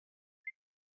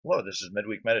Hello, this is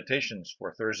Midweek Meditations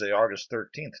for Thursday, August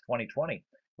 13th, 2020.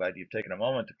 Glad you've taken a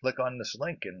moment to click on this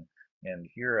link and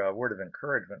hear a word of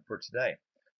encouragement for today. I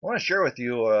want to share with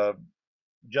you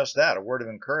just that, a word of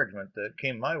encouragement that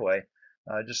came my way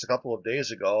just a couple of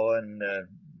days ago, and the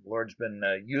Lord's been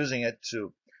using it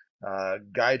to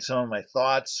guide some of my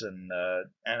thoughts and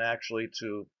actually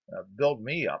to build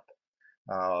me up.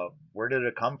 Where did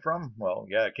it come from? Well,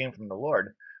 yeah, it came from the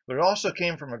Lord, but it also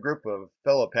came from a group of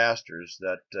fellow pastors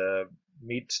that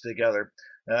meets together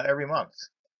every month.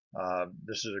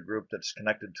 This is a group that's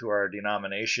connected to our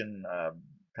denomination.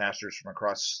 Pastors from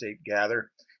across the state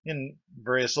gather in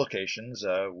various locations.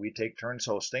 We take turns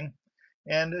hosting,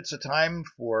 and it's a time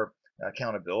for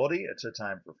accountability. It's a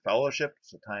time for fellowship.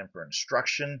 It's a time for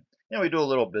instruction, and we do a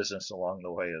little business along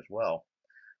the way as well.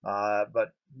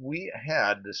 But we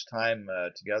had this time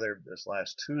together this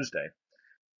last Tuesday,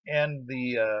 and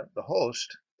the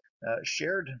host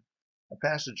shared a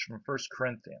passage from First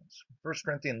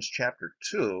Corinthians chapter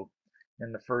 2,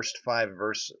 in the first 5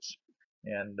 verses.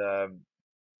 And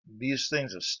these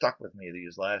things have stuck with me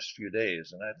these last few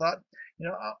days, and I thought,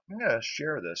 I'm going to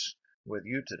share this with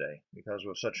you today because it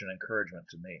was such an encouragement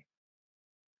to me.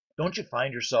 Don't you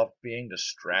find yourself being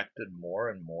distracted more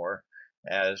and more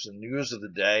as the news of the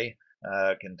day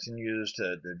continues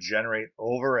to generate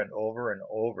over and over and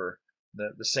over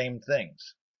the same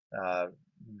things?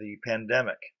 The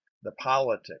pandemic, the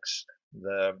politics,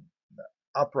 the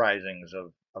uprisings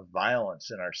of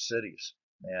violence in our cities.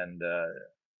 And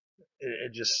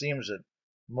it just seems that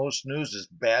most news is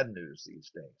bad news these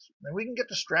days. And we can get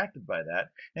distracted by that,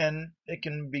 and it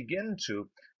can begin to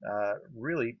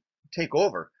really take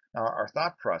over our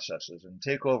thought processes and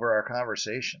take over our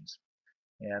conversations.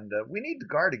 And we need to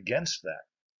guard against that.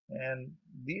 And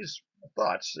these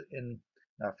thoughts in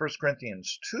 1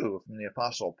 Corinthians 2 from the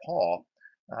Apostle Paul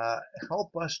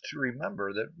help us to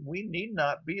remember that we need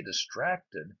not be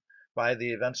distracted by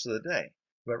the events of the day,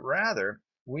 but rather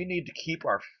we need to keep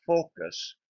our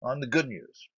focus on the good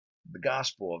news, the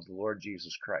gospel of the Lord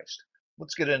Jesus Christ.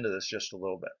 Let's get into this just a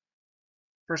little bit.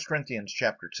 1 Corinthians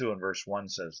chapter 2 and verse 1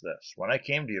 says this: When I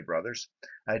came to you, brothers,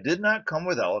 I did not come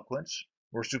with eloquence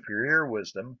or superior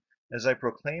wisdom, as I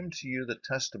proclaimed to you the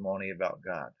testimony about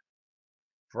God.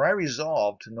 For I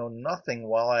resolved to know nothing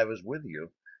while I was with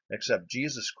you, except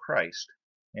Jesus Christ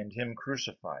and him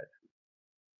crucified.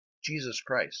 Jesus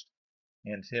Christ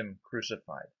and him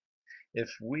crucified. If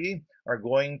we are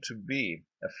going to be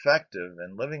effective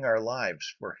in living our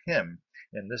lives for him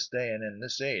in this day and in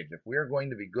this age, if we are going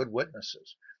to be good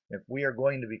witnesses, if we are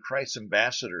going to be Christ's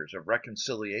ambassadors of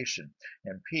reconciliation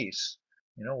and peace,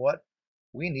 you know what?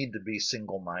 We need to be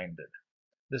single-minded.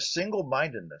 The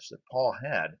single-mindedness that Paul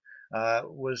had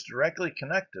was directly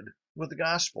connected with the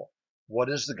gospel. What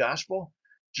is the gospel?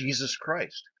 Jesus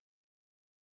Christ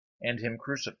and him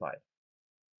crucified.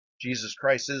 Jesus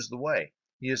Christ is the way.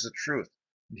 He is the truth,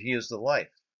 and he is the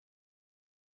life.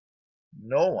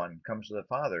 No one comes to the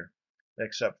Father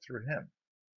except through him.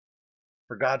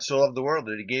 For God so loved the world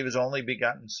that he gave his only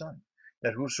begotten Son,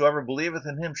 that whosoever believeth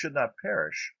in him should not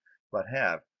perish, but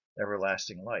have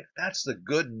everlasting life. That's the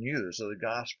good news of the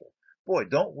gospel. Boy,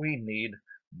 don't we need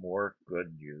more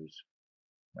good news?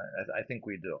 I think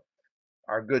we do.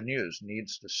 Our good news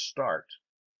needs to start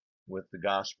with the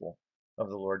gospel of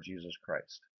the Lord Jesus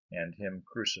Christ and him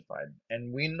crucified.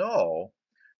 And we know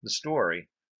the story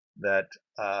that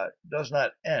does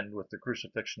not end with the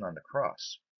crucifixion on the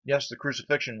cross. Yes, the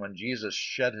crucifixion when Jesus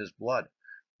shed his blood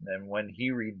and when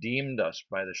he redeemed us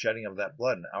by the shedding of that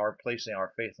blood and our placing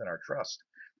our faith and our trust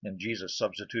in Jesus'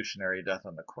 substitutionary death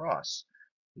on the cross.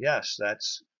 Yes,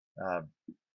 that's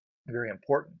very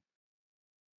important.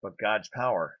 But God's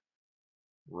power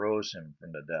rose him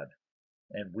from the dead,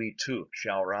 and we too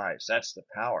shall rise. That's the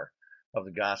power of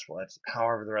the gospel. That's the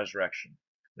power of the resurrection,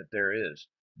 that there is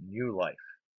new life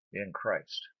in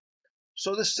Christ.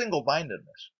 So this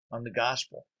single-mindedness on the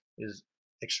gospel is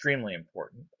extremely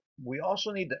important. We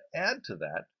also need to add to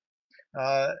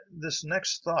that this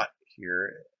next thought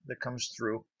here that comes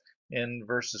through in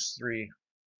verses 3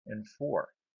 and 4.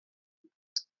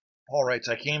 Paul writes,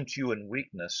 I came to you in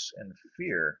weakness and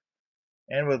fear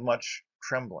and with much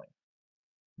trembling.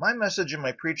 My message and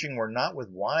my preaching were not with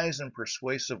wise and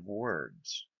persuasive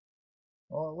words.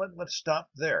 Well, let's stop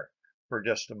there for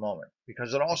just a moment,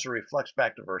 because it also reflects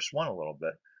back to verse 1 a little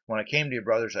bit. When I came to you,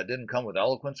 brothers, I didn't come with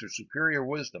eloquence or superior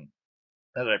wisdom,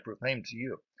 as I proclaimed to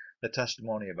you the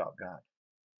testimony about God.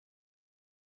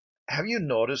 Have you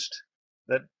noticed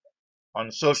that on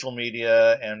social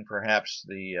media and perhaps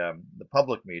the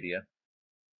public media,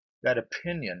 that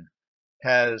opinion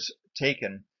has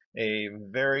taken a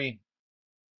very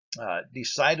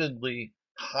decidedly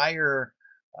higher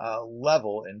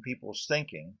level in people's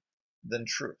thinking than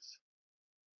truth.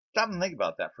 Stop and think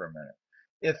about that for a minute.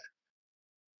 If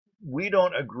we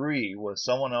don't agree with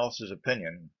someone else's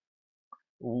opinion,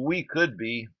 we could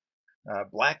be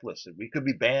blacklisted, we could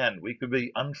be banned, we could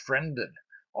be unfriended.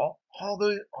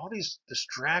 All these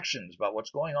distractions about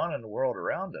what's going on in the world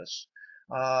around us,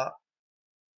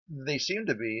 they seem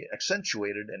to be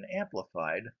accentuated and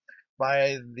amplified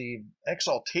by the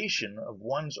exaltation of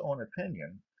one's own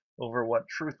opinion over what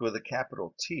truth with a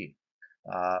capital T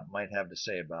might have to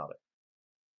say about it.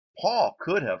 Paul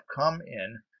could have come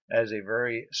in as a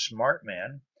very smart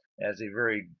man, as a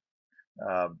very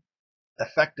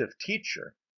effective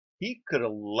teacher. He could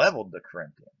have leveled the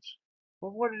Corinthians.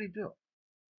 But what did he do?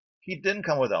 He didn't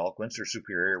come with eloquence or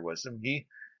superior wisdom. He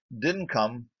didn't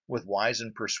come with wise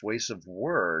and persuasive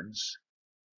words.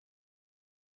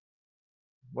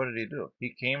 What did he do?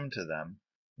 He came to them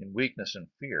in weakness and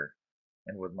fear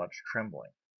and with much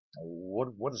trembling.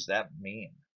 What does that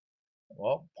mean?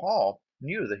 Well, Paul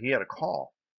knew that he had a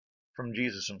call from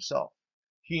Jesus himself.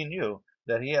 He knew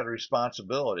that he had a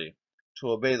responsibility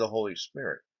to obey the Holy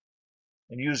Spirit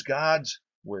and use God's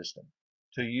wisdom,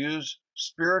 to use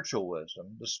spiritual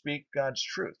wisdom to speak God's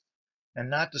truth and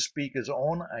not to speak his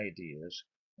own ideas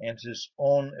and his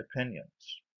own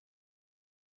opinions.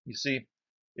 You see,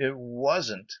 it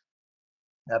wasn't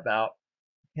about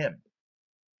him.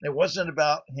 It wasn't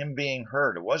about him being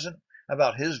heard. It wasn't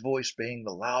about his voice being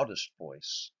the loudest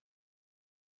voice.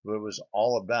 But it was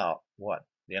all about what?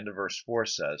 The end of verse 4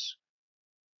 says,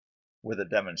 with a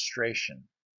demonstration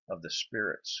of the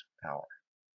Spirit's power.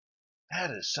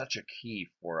 That is such a key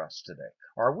for us today.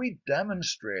 Are we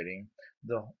demonstrating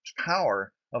the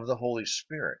power of the Holy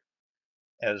Spirit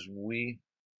as we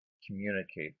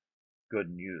communicate good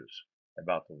news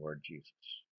about the Lord Jesus?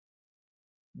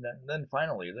 Then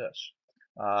finally this.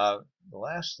 The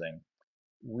last thing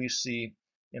we see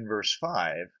in verse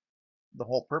 5, the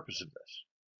whole purpose of this.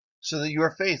 So that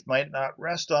your faith might not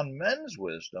rest on men's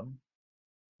wisdom,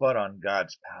 but on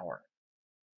God's power.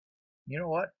 You know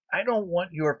what? I don't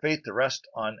want your faith to rest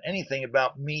on anything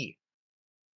about me.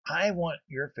 I want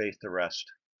your faith to rest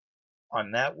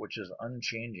on that which is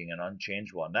unchanging and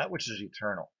unchangeable, and that which is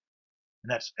eternal.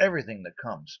 And that's everything that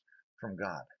comes from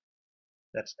God.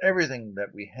 That's everything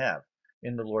that we have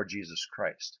in the Lord Jesus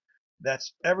Christ.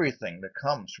 That's everything that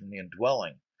comes from the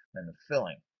indwelling and the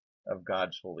filling of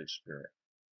God's Holy Spirit.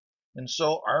 And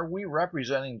so are we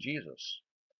representing Jesus,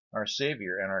 our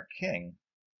Savior and our King,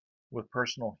 with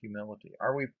personal humility?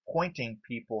 Are we pointing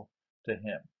people to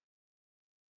him?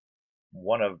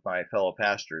 One of my fellow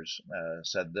pastors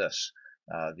said this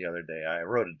the other day. I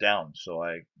wrote it down so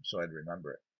I'd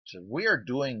remember it. He said, we are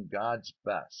doing God's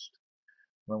best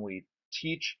when we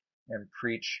teach and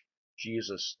preach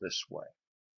Jesus this way.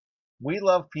 We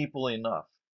love people enough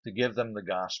to give them the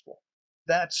gospel.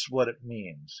 That's what it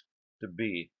means to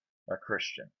be a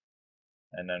Christian.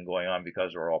 And then going on,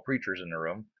 because we're all preachers in the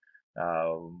room,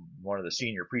 one of the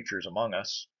senior preachers among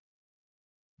us,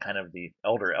 kind of the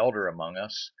elder among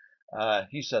us,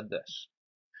 he said this: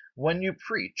 when you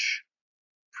preach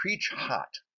hot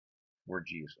for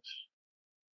Jesus.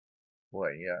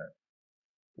 Boy, yeah,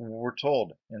 we're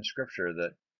told in Scripture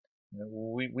that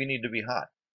we need to be hot.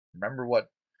 Remember what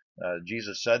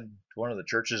Jesus said to one of the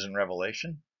churches in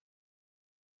Revelation?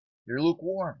 You're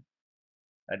lukewarm.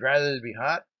 I'd rather be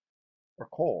hot or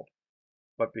cold.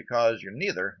 But because you're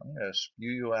neither, I'm going to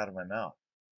spew you out of my mouth.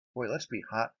 Boy, let's be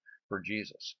hot for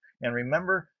Jesus. And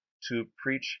remember to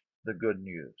preach the good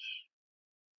news.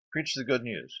 Preach the good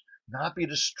news. Not be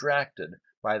distracted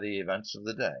by the events of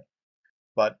the day,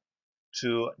 but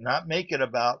to not make it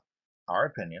about our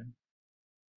opinion,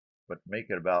 but make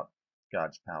it about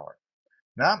God's power.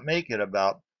 Not make it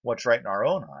about what's right in our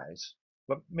own eyes,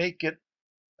 but make it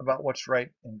about what's right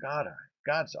in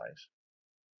God's eyes.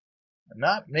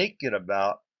 Not make it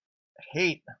about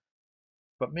hate,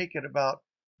 but make it about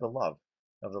the love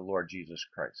of the Lord Jesus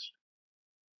Christ.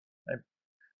 I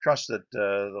trust that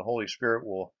the Holy Spirit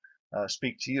will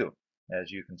speak to you as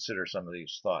you consider some of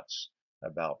these thoughts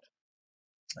about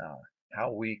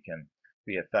how we can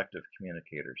be effective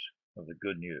communicators of the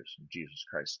good news of Jesus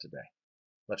Christ today.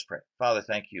 Let's pray. Father,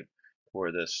 thank you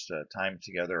for this time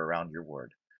together around your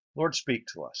word. Lord, speak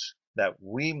to us that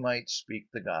we might speak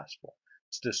the gospel,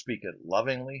 to speak it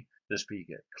lovingly, to speak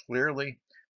it clearly,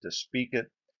 to speak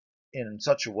it in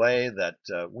such a way that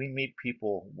we meet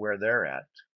people where they're at,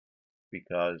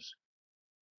 because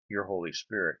your Holy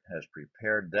Spirit has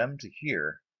prepared them to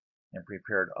hear and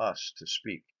prepared us to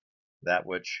speak that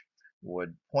which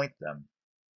would point them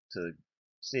to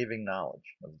saving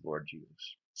knowledge of the Lord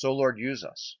Jesus. So, Lord, use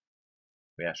us.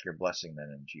 We ask your blessing then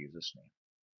in Jesus' name.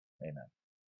 Amen.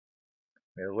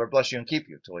 May the Lord bless you and keep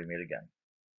you till we meet again.